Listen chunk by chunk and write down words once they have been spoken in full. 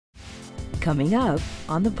Coming up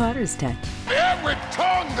on The Potter's Touch. Every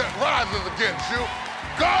tongue that rises against you,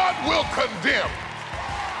 God will condemn.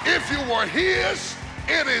 If you were his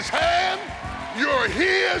in his hand, you're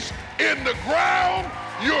his in the ground,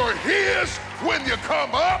 you're his when you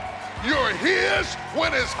come up, you're his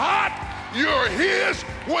when it's hot, you're his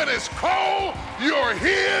when it's cold, you're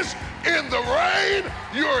his in the rain,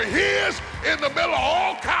 you're his in the middle of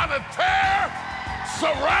all kind of terror,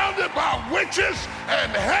 surrounded by witches and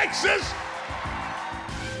hexes.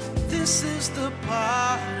 This is the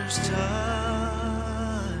Potter's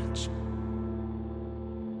Touch.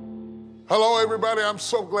 Hello, everybody. I'm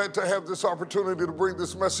so glad to have this opportunity to bring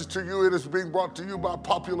this message to you. It is being brought to you by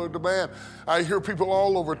popular demand. I hear people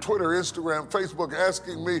all over Twitter, Instagram, Facebook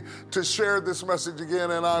asking me to share this message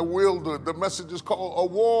again, and I will do it. The message is called A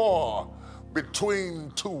War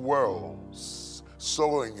Between Two Worlds.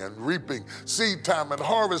 Sowing and reaping, seed time and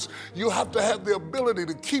harvest. You have to have the ability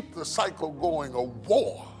to keep the cycle going. A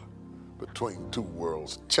war between two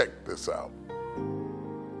worlds. Check this out.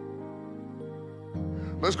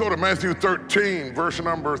 Let's go to Matthew 13, verse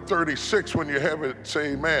number 36. When you have it,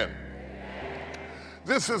 say amen.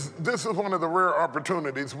 This is one of the rare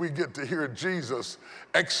opportunities we get to hear Jesus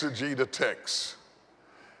exegete a text.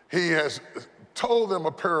 He has told them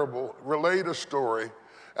a parable, relayed a story,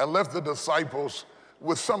 and left the disciples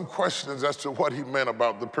with some questions as to what he meant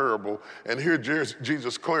about the parable. And here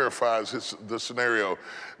Jesus clarifies the scenario.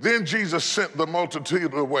 Then Jesus sent the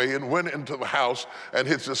multitude away and went into the house, and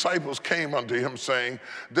his disciples came unto him, saying,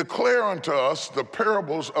 Declare unto us the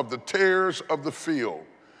parables of the tares of the field.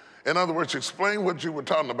 In other words, explain what you were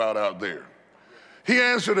talking about out there. He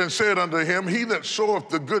answered and said unto him, He that soweth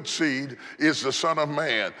the good seed is the Son of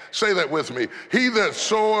Man. Say that with me. He that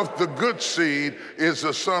soweth the good seed is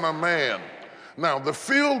the Son of Man. Now, the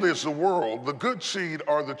field is the world, the good seed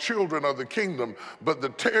are the children of the kingdom, but the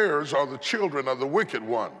tares are the children of the wicked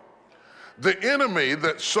one. The enemy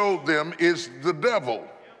that sowed them is the devil.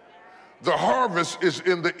 The harvest is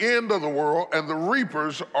in the end of the world, and the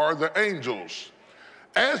reapers are the angels.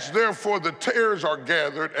 As therefore the tares are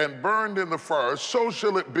gathered and burned in the fire, so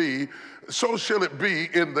shall it be in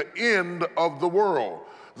the end of the world.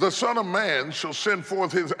 The Son of Man shall send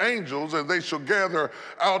forth his angels, and they shall gather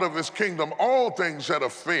out of his kingdom all things that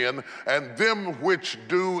offend, and them which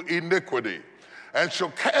do iniquity, and shall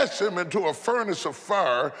cast them into a furnace of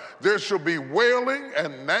fire. There shall be wailing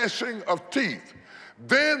and gnashing of teeth.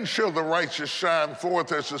 Then shall the righteous shine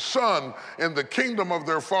forth as the sun in the kingdom of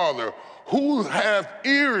their Father. Who hath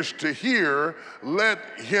ears to hear, let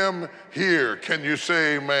him hear. Can you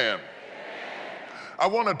say amen? I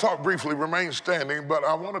want to talk briefly, remain standing, but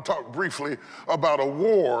I want to talk briefly about a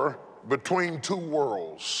war between two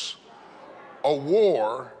worlds. A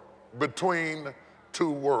war between two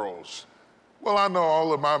worlds. Well, I know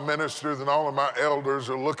all of my ministers and all of my elders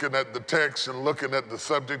are looking at the text and looking at the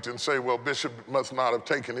subject and say, well, Bishop must not have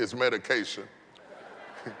taken his medication.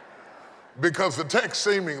 Because the text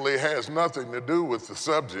seemingly has nothing to do with the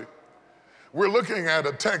subject. We're looking at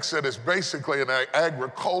a text that is basically an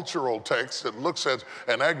agricultural text that looks at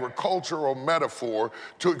an agricultural metaphor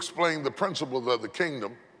to explain the principles of the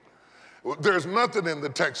kingdom. There's nothing in the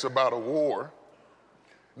text about a war.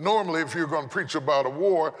 Normally, if you're going to preach about a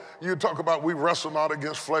war, you talk about we wrestle not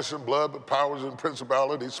against flesh and blood, but powers and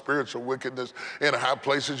principalities, spiritual wickedness in high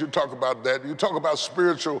places. You talk about that. You talk about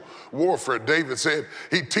spiritual warfare. David said,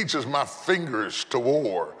 he teaches my fingers to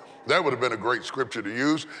war. That would have been a great scripture to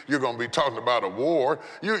use. You're going to be talking about a war.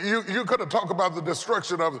 You could have talked about the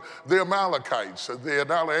destruction of the Amalekites, the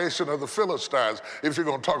annihilation of the Philistines, if you're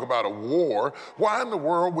going to talk about a war. Why in the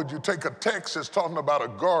world would you take a text that's talking about a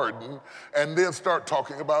garden and then start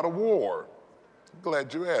talking about a war? I'm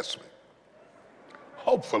glad you asked me.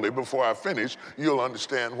 Hopefully, before I finish, you'll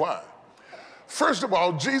understand why. First of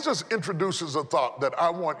all, Jesus introduces a thought that I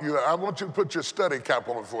want you to put your study cap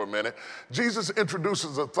on for a minute. Jesus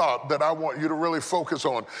introduces a thought that I want you to really focus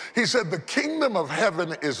on. He said, the kingdom of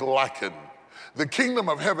heaven is likened. The kingdom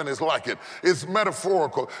of heaven is like it. It's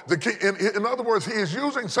metaphorical. In other words, he is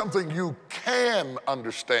using something you can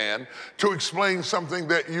understand to explain something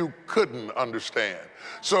that you couldn't understand.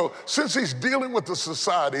 So since he's dealing with a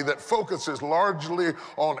society that focuses largely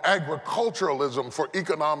on agriculturalism for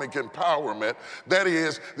economic empowerment, that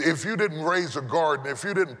is, if you didn't raise a garden, if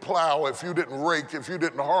you didn't plow, if you didn't rake, if you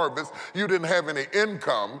didn't harvest, you didn't have any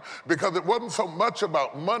income, because it wasn't so much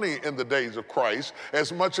about money in the days of Christ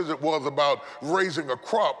as much as it was about raising a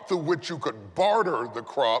crop through which you could barter the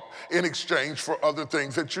crop in exchange for other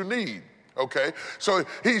things that you need. Okay? So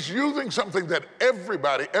he's using something that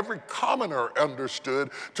everybody, every commoner understood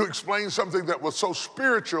to explain something that was so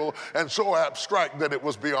spiritual and so abstract that it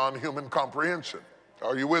was beyond human comprehension.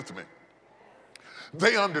 Are you with me?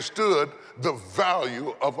 They understood the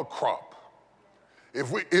value of a crop.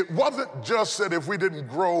 It wasn't just that if we didn't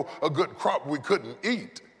grow a good crop, we couldn't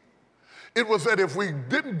eat. It was that if we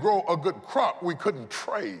didn't grow a good crop, we couldn't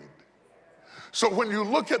trade. So when you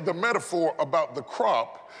look at the metaphor about the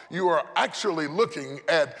crop, you are actually looking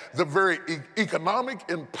at the very economic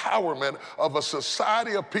empowerment of a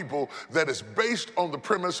society of people that is based on the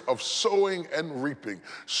premise of sowing and reaping,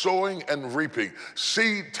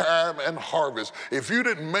 seed time and harvest. If you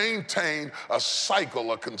didn't maintain a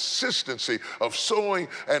cycle, a consistency of sowing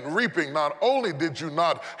and reaping, not only did you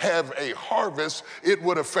not have a harvest, it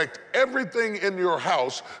would affect everything in your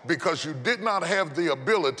house because you did not have the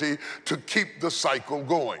ability to keep the cycle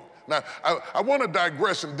going. Now, I want to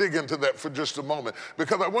digress and dig into that for just a moment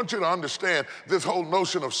because I want you to understand this whole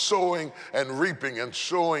notion of sowing and reaping and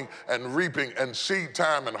seed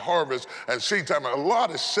time and harvest and seed time. A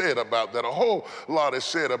lot is said about that, a whole lot is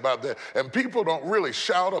said about that. And people don't really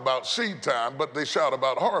shout about seed time, but they shout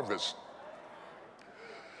about harvest.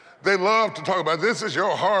 They love to talk about this is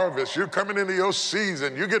your harvest. You're coming into your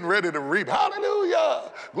season. You're getting ready to reap.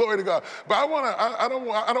 Hallelujah. Glory to God. But I don't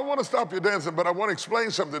want to stop you dancing, but I want to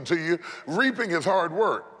explain something to you. Reaping is hard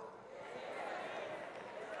work.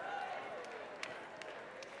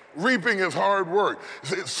 Reaping is hard work.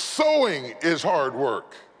 Sowing is hard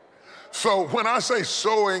work. So when I say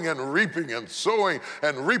sowing and reaping,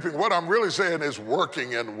 what I'm really saying is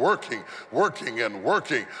working and working.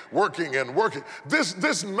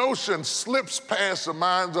 This notion slips past the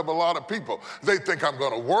minds of a lot of people. They think I'm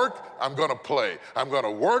going to work, I'm going to play. I'm going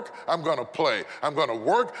to work, I'm going to play. I'm going to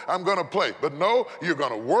work, I'm going to play. But no, you're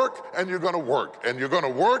going to work and you're going to work. And you're going to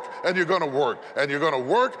work and you're going to work. And you're going to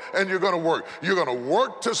work and you're going to work. You're going to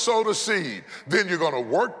work to sow the seed. Then you're going to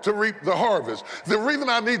work to reap the harvest. The reason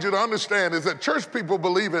I need you to understand is that church people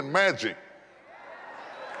believe in magic.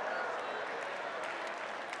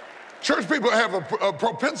 Church people have a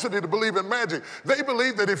propensity to believe in magic. They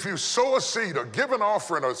believe that if you sow a seed or give an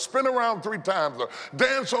offering or spin around 3 times or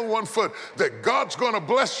dance on 1 foot, that God's going to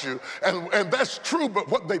bless you. And that's true, but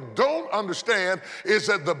what they don't understand is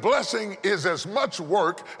that the blessing is as much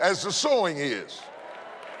work as the sowing is.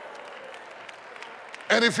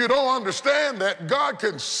 And if you don't understand that, God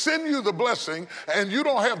can send you the blessing and you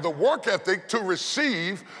don't have the work ethic to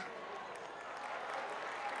receive.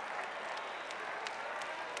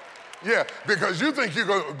 Yeah, because you think you're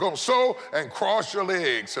going to sow and cross your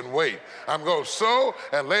legs and wait. I'm going to sow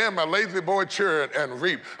and lay in my lazy boy chair and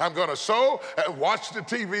reap. I'm going to sow and watch the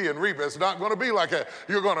TV and reap. It's not going to be like that.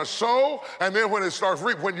 You're going to sow, and then when it starts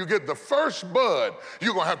reap, when you get the first bud,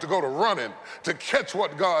 you're going to have to go to running to catch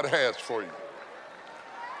what God has for you.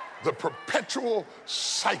 The perpetual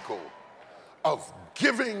cycle of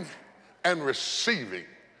giving and receiving,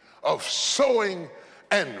 of sowing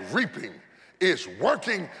and reaping is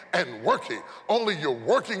working and working. Only you're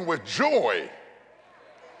working with joy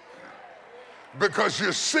because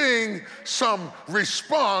you're seeing some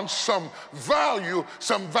response, some value,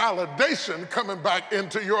 some validation coming back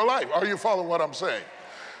into your life. Are you following what I'm saying?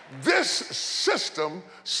 This system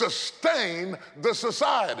sustained the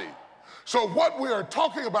society. So what we are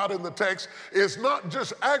talking about in the text is not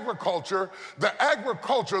just agriculture.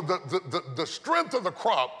 The strength of the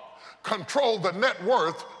crop controlled the net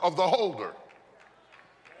worth of the holder.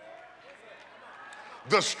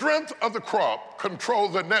 The strength of the crop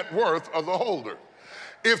controlled the net worth of the holder.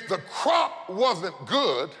 If the crop wasn't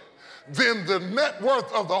good, then the net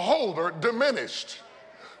worth of the holder diminished.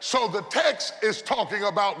 So the text is talking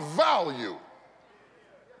about value.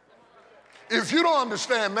 If you don't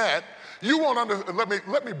understand that, you won't understand.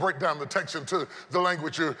 Let me break down the text into the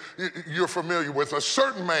language you're familiar with. A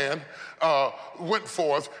certain man went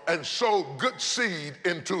forth and sowed good seed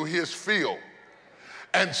into his field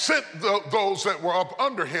and sent those that were up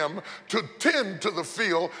under him to tend to the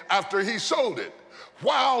field after he sowed it.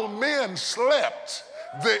 While men slept,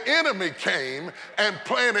 the enemy came and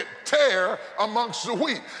planted tare amongst the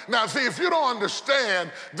wheat. Now, see, if you don't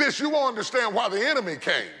understand this, you won't understand why the enemy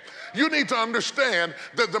came. You need to understand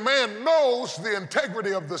that the man knows the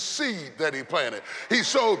integrity of the seed that he planted. He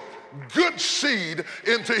sowed good seed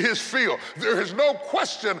into his field. There is no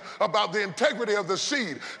question about the integrity of the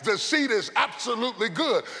seed. The seed is absolutely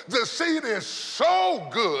good. The seed is so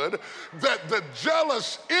good that the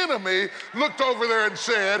jealous enemy looked over there and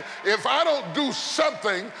said, if I don't do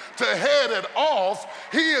something to head it off,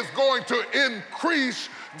 he is going to increase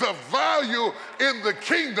the value in the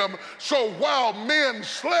kingdom. So while men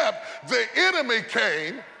slept, the enemy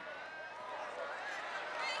came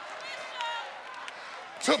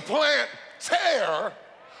to plant tare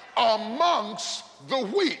amongst the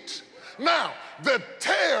wheat. Now, the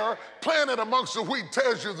tare planted amongst the wheat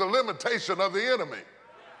tells you the limitation of the enemy.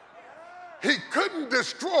 He couldn't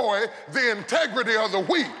destroy the integrity of the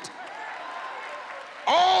wheat.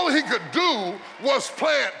 All he could do was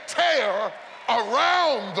plant tare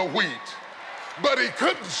around the wheat, but he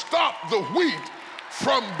couldn't stop the wheat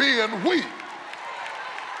from being wheat.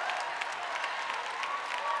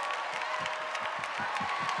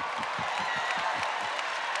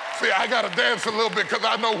 See, I got to dance a little bit because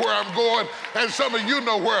I know where I'm going, and some of you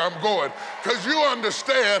know where I'm going, because you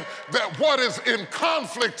understand that what is in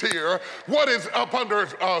conflict here, what is up under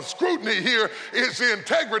scrutiny here, is the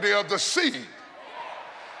integrity of the seed.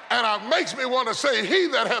 And it makes me want to say, he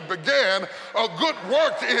that hath began a good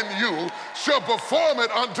work in you shall perform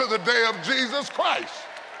it unto the day of Jesus Christ.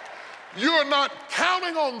 You're not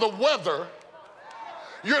counting on the weather.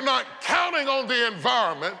 You're not counting on the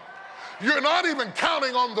environment. You're not even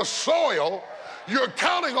counting on the soil. You're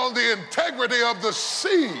counting on the integrity of the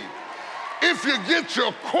seed. If you get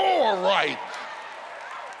your core right,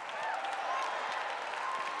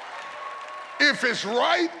 if it's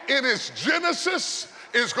right in its genesis,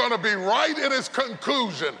 it's going to be right in its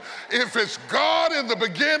conclusion. If it's God in the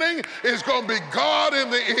beginning, it's going to be God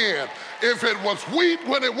in the end. If it was wheat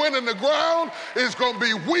when it went in the ground, it's going to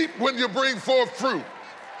be wheat when you bring forth fruit.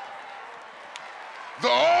 The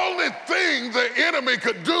only thing the enemy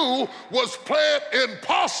could do was plant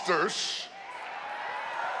imposters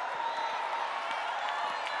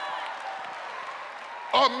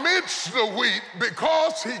amidst the wheat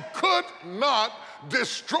because he could not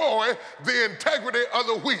destroy the integrity of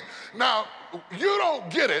the wheat. Now, you don't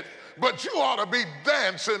get it, but you ought to be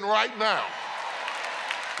dancing right now.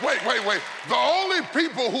 Wait. The only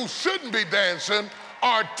people who shouldn't be dancing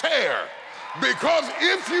are tare, because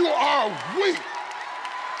if you are wheat,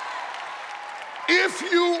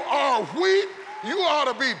 you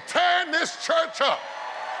ought to be tearing this church up.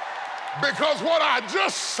 Because what I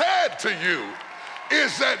just said to you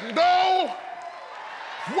is that no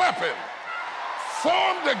weapon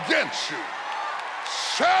formed against you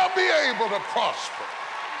shall be able to prosper.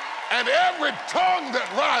 And every tongue that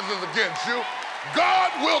rises against you,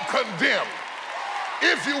 God will condemn.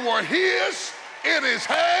 If you were his in his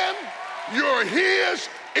hand, you're his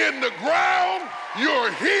in the ground,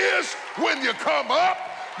 you're his when you come up,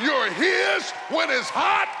 you're his when it's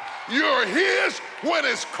hot, you're his when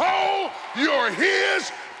it's cold, you're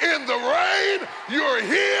his in the rain, you're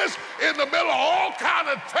his in the middle of all kind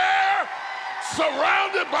of terror,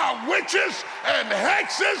 surrounded by witches and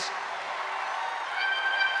hexes.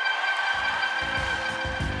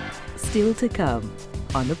 Still to come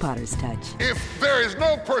on The Potter's Touch. If there is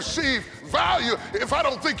no perceived value, if I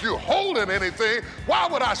don't think you're holding anything, why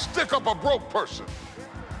would I stick up a broke person?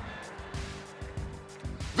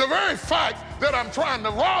 The very fact that I'm trying to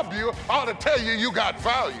rob you ought to tell you you got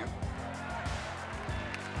value.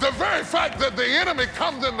 The very fact that the enemy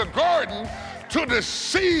comes in the garden to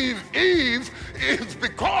deceive Eve is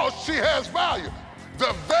because she has value.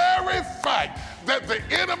 The very fact that the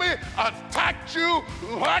enemy attacked you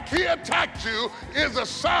like he attacked you is a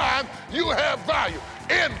sign you have value.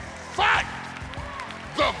 In fact,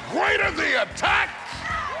 the greater the attack.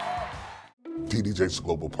 TDJ's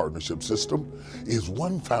Global Partnership System is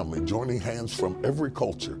one family joining hands from every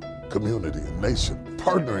culture, community, and nation,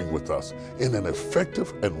 partnering with us in an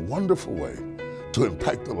effective and wonderful way to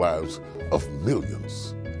impact the lives of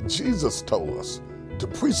millions. Jesus told us to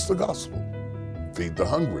preach the gospel, feed the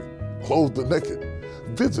hungry, clothe the naked,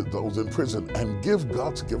 visit those in prison, and give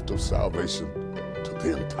God's gift of salvation to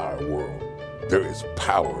the entire world. There is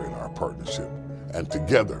power in our partnership, and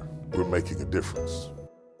together we're making a difference.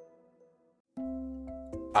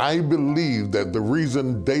 I believe that the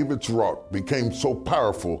reason David's rock became so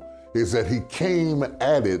powerful is that he came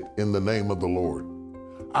at it in the name of the Lord.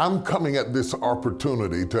 I'm coming at this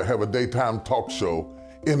opportunity to have a daytime talk show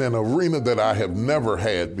in an arena that I have never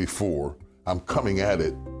had before. I'm coming at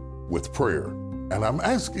it with prayer. And I'm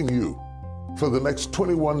asking you for the next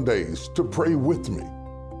 21 days to pray with me,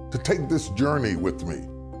 to take this journey with me,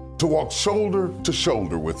 to walk shoulder to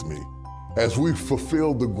shoulder with me as we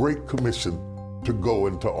fulfill the Great Commission to go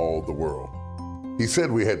into all the world. He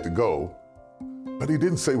said we had to go, but he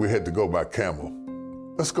didn't say we had to go by camel.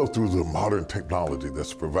 Let's go through the modern technology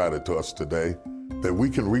that's provided to us today, that we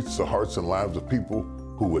can reach the hearts and lives of people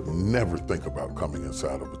who would never think about coming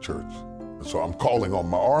inside of a church. And so I'm calling on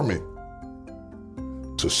my army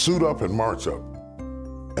to suit up and march up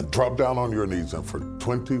and drop down on your knees, and for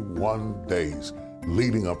 21 days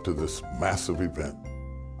leading up to this massive event,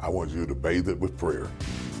 I want you to bathe it with prayer.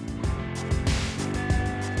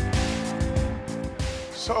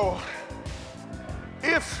 So,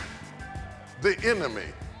 if the enemy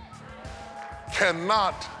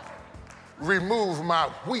cannot remove my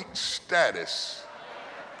wheat status,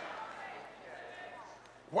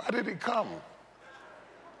 why did he come?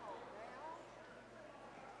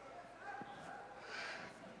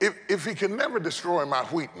 If he can never destroy my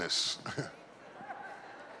wheatness,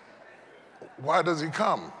 why does he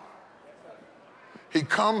come? He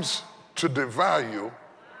comes to devalue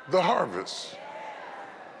the harvest.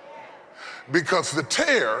 Because the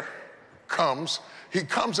tare comes, he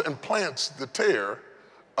comes and plants the tare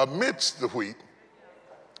amidst the wheat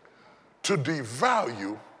to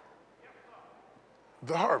devalue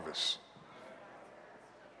the harvest.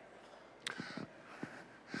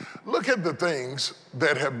 Look at the things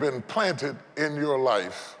that have been planted in your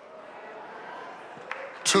life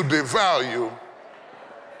to devalue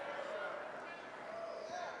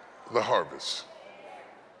the harvest.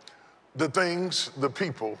 The things, the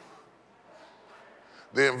people,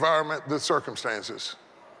 the environment, the circumstances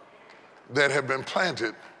that have been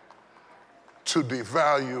planted to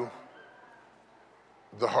devalue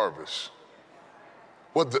the harvest.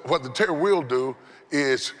 What the tare will do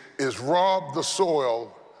is rob the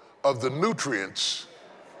soil of the nutrients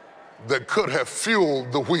that could have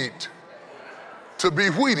fueled the wheat to be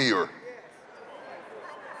wheatier,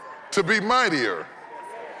 to be mightier,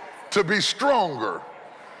 to be stronger,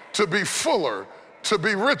 to be fuller, to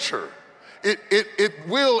be richer. It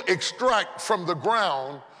will extract from the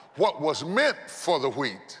ground what was meant for the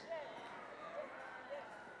wheat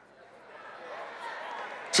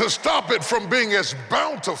to stop it from being as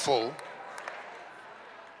bountiful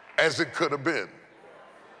as it could have been.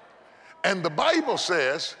 And the Bible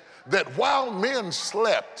says that while men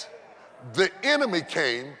slept, the enemy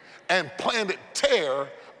came and planted tare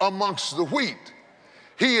amongst the wheat.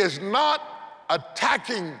 He is not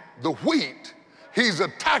attacking the wheat, he's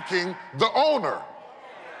attacking the owner.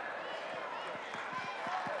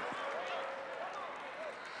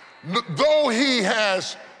 Though he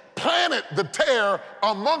has planted the tare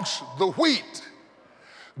amongst the wheat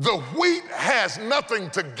has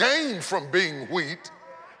nothing to gain from being wheat.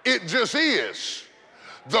 It just is.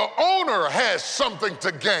 The owner has something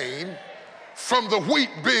to gain from the wheat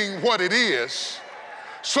being what it is.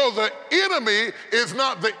 So the enemy is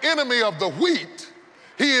not the enemy of the wheat.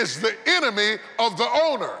 He is the enemy of the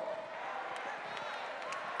owner.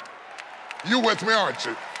 You with me, aren't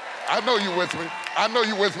you? I know you with me. I know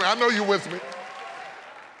you with me. I know you with me.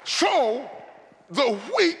 So the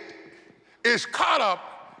wheat is caught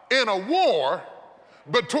up in a war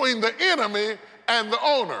between the enemy and the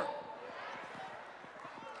owner.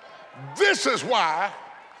 This is why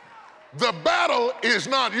the battle is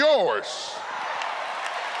not yours.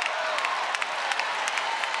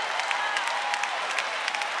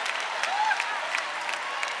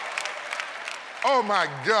 Oh my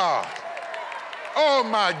God. Oh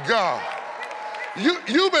my God.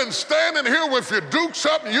 You've been standing here with your dukes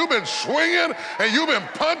up, and you've been swinging, and you've been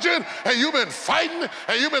punching, and you've been fighting,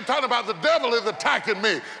 and you've been talking about the devil is attacking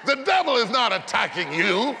me. The devil is not attacking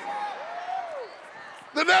you.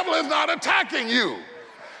 The devil is not attacking you.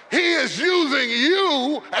 He is using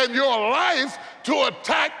you and your life to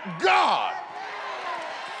attack God.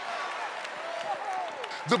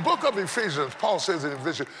 The book of Ephesians, Paul says in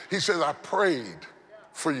Ephesians, he says, I prayed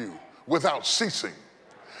for you without ceasing,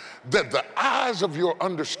 that the eyes of your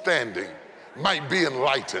understanding might be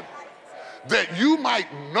enlightened, that you might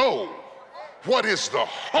know what is the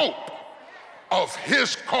hope of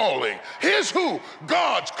his calling. His who?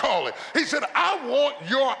 God's calling. He said, I want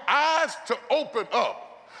your eyes to open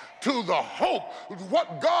up to the hope,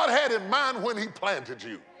 what God had in mind when he planted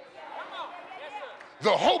you.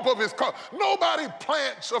 The hope of his call. Nobody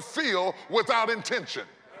plants a field without intention.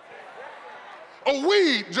 A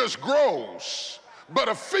weed just grows, but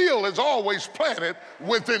a field is always planted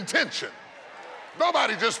with intention.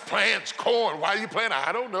 Nobody just plants corn. Why are you planting?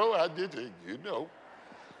 I don't know. I did, you know.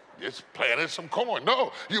 just planted some corn.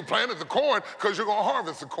 No, you planted the corn because you're going to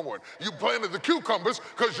harvest the corn. You planted the cucumbers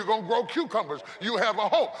because you're going to grow cucumbers. You have a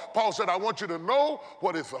hope. Paul said, I want you to know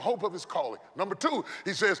what is the hope of his calling. Number two,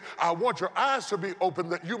 he says, I want your eyes to be open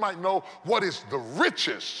that you might know what is the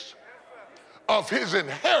riches of his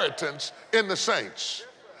inheritance in the saints,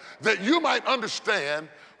 that you might understand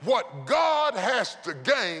what God has to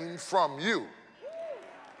gain from you.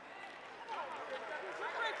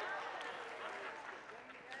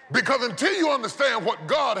 Because until you understand what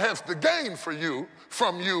God has to gain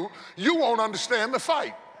from you, you won't understand the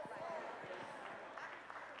fight.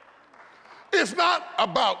 It's not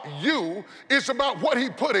about you, it's about what he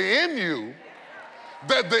put in you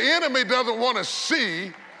that the enemy doesn't want to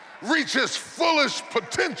see reach its fullest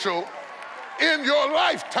potential in your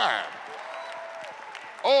lifetime.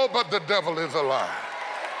 Oh, but the devil is a lie.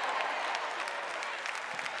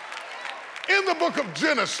 In the book of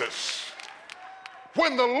Genesis,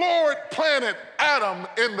 when the Lord planted Adam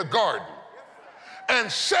in the garden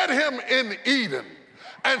and set him in Eden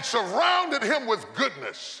and surrounded him with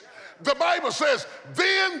goodness, the Bible says,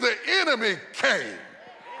 then the enemy came.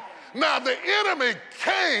 Now, the enemy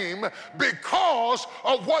came because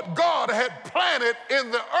of what God had planted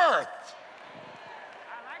in the earth.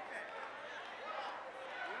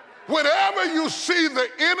 Whenever you see the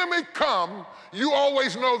enemy come, you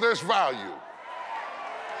always know there's value.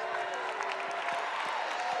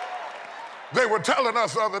 They were telling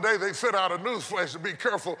us the other day, they sent out a news flash to be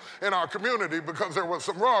careful in our community because there were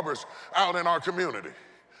some robbers out in our community.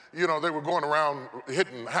 You know, they were going around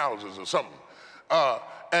hitting houses or something.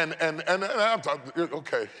 And I thought,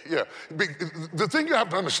 okay, yeah. The thing you have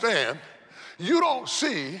to understand, you don't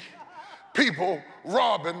see people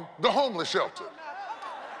robbing the homeless shelter.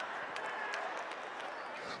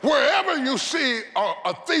 Wherever you see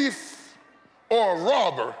a thief or a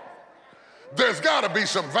robber, there's got to be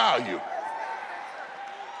some value.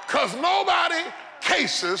 Because nobody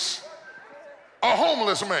cases a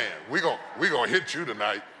homeless man. We gonna hit you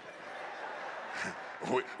tonight.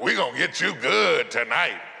 we gonna get you good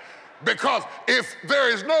tonight. Because if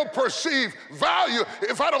there is no perceived value,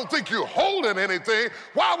 if I don't think you're holding anything,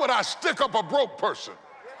 why would I stick up a broke person?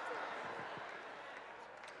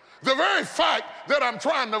 The very fact that I'm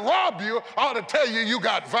trying to rob you ought to tell you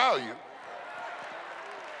got value.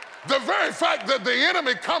 The very fact that the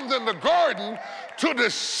enemy comes in the garden to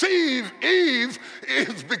deceive Eve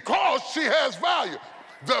is because she has value.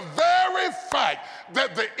 The very fact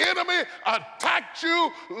that the enemy attacked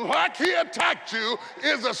you like he attacked you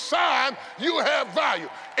is a sign you have value.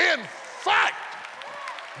 In fact,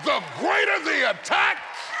 the greater the attack,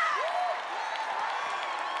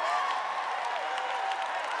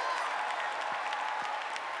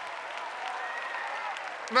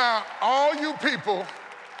 now, all you people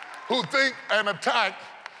who think an attack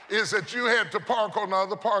is that you had to park on the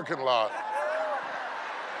other parking lot,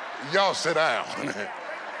 y'all sit down.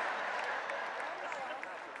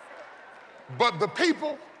 But the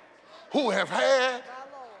people who have had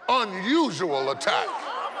unusual attack,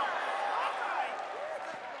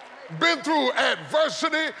 been through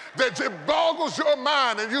adversity that it boggles your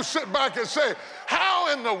mind, and you sit back and say,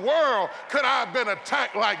 how in the world could I have been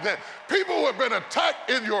attacked like that? People who have been attacked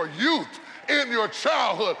in your youth, in your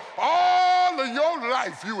childhood, all of your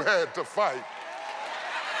life you had to fight.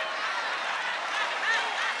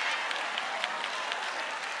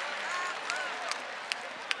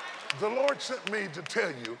 The Lord sent me to tell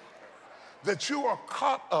you that you are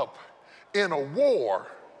caught up in a war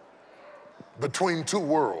between two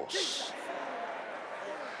worlds.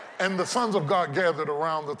 And the sons of God gathered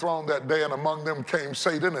around the throne that day, and among them came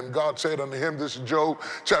Satan, and God said unto him, this is Job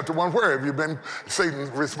chapter 1, where have you been?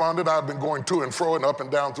 Satan responded, I've been going to and fro and up and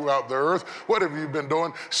down throughout the earth. What have you been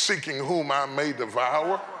doing? Seeking whom I may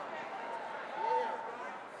devour.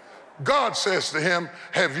 God says to him,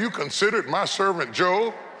 have you considered my servant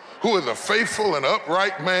Job, who is a faithful and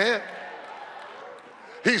upright man?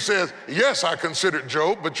 He says, yes, I considered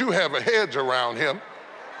Job, but you have a hedge around him.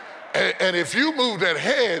 And if you move that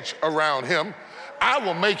hedge around him, I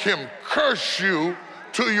will make him curse you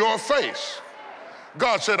to your face.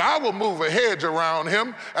 God said, I will move a hedge around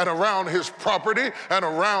him and around his property and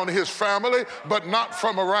around his family, but not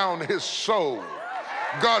from around his soul.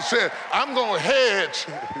 God said, I'm going to hedge.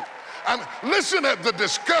 Listen at the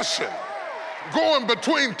discussion going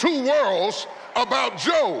between two worlds about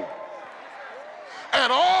Job. And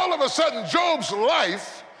all of a sudden, Job's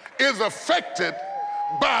life is affected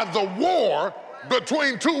by the war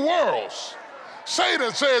between two worlds.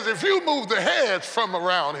 Satan says, if you move the hedge from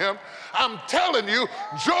around him, I'm telling you,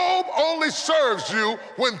 Job only serves you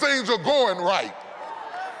when things are going right.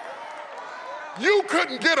 You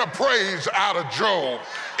couldn't get a praise out of Job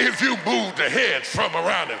if you moved the heads from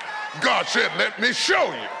around him. God said, let me show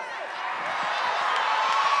you.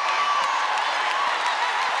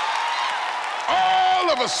 All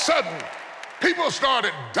of a sudden, people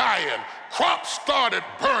started dying. Crops started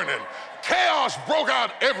burning. Chaos broke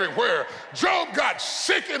out everywhere. Job got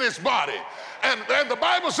sick in his body. And the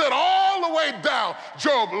Bible said all the way down,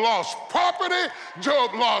 Job lost property,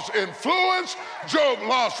 Job lost influence, Job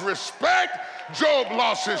lost respect, Job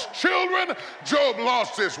lost his children, Job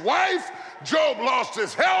lost his wife, Job lost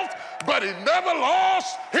his health, but he never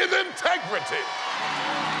lost his integrity.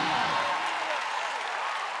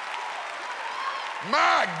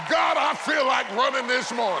 My God, I feel like running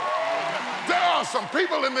this morning. There are some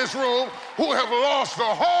people in this room who have lost a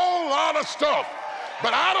whole lot of stuff.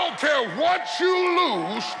 But I don't care what you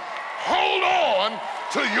lose, hold on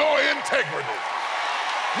to your integrity.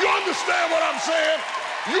 You understand what I'm saying?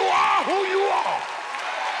 You are who you are.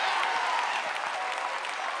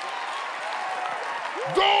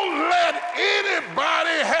 Don't let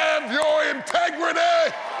anybody have your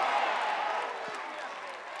integrity.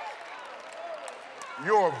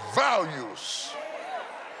 Your values,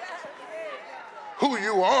 who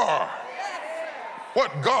you are,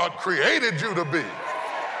 what God created you to be.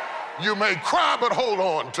 You may cry, but hold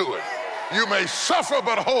on to it. You may suffer,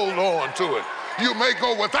 but hold on to it. You may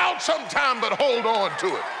go without sometime, but hold on to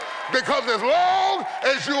it. Because as long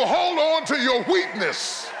as you hold on to your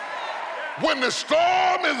weakness, when the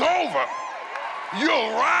storm is over,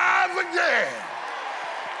 you'll rise again.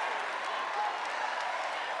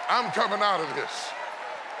 I'm coming out of this.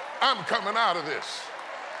 I'm coming out of this.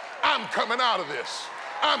 I'm coming out of this.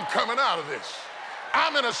 I'm coming out of this.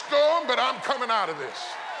 I'm in a storm, but I'm coming out of this.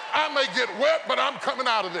 I may get wet, but I'm coming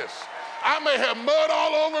out of this. I may have mud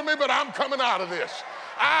all over me, but I'm coming out of this.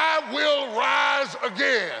 I will rise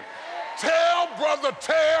again. Tell Brother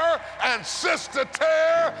Tear and Sister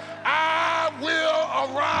Tear, I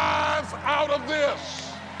will arise out of this.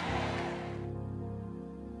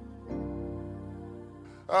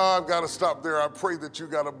 I've got to stop there. I pray that you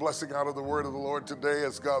got a blessing out of the word of the Lord today.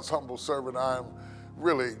 As God's humble servant, I am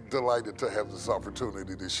really delighted to have this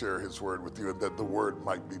opportunity to share his word with you and that the word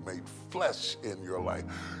might be made flesh in your life.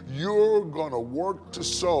 You're going to work to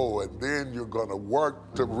sow and then you're going to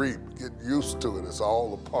work to reap. Get used to it. It's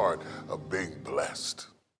all a part of being blessed.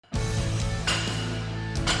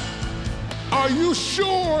 Are you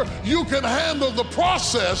sure you can handle the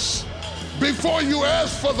process before you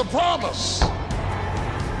ask for the promise?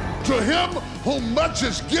 To him whom much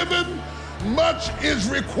is given, much is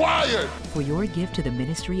required. For your gift to the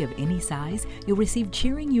ministry of any size, you'll receive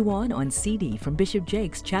Cheering You On CD from Bishop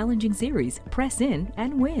Jake's challenging series, Press In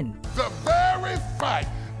and Win. The very fact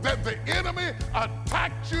that the enemy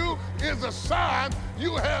attacked you is a sign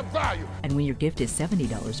you have value. And when your gift is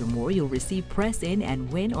 $70 or more, you'll receive Press In and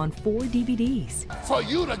Win on 4 DVDs. For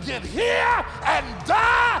you to get here and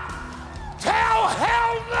die, tell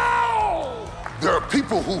hell no! There are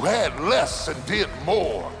people who had less and did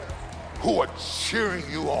more who are cheering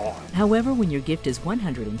you on. However, when your gift is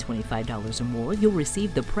 $125 or more, you'll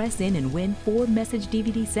receive the Press In and Win 4-message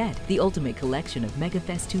DVD set, the ultimate collection of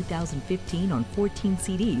MegaFest 2015 on 14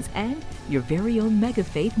 CDs, and your very own Mega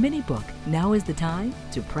Faith mini book. Now is the time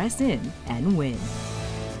to press in and win.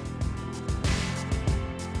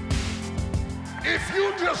 If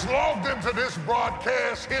you just logged into this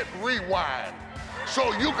broadcast, hit rewind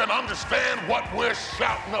so you can understand what we're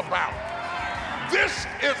shouting about. This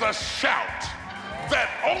is a shout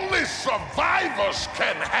that only survivors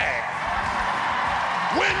can have.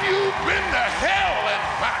 When you've been to hell and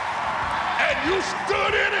back and you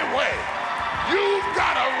stood anyway, you've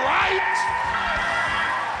got a right.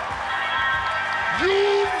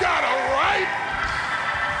 You've got a right.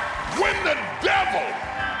 When the devil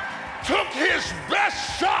took his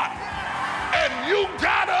best shot and you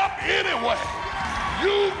got up anyway,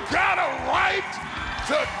 you've got a right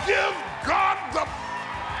to give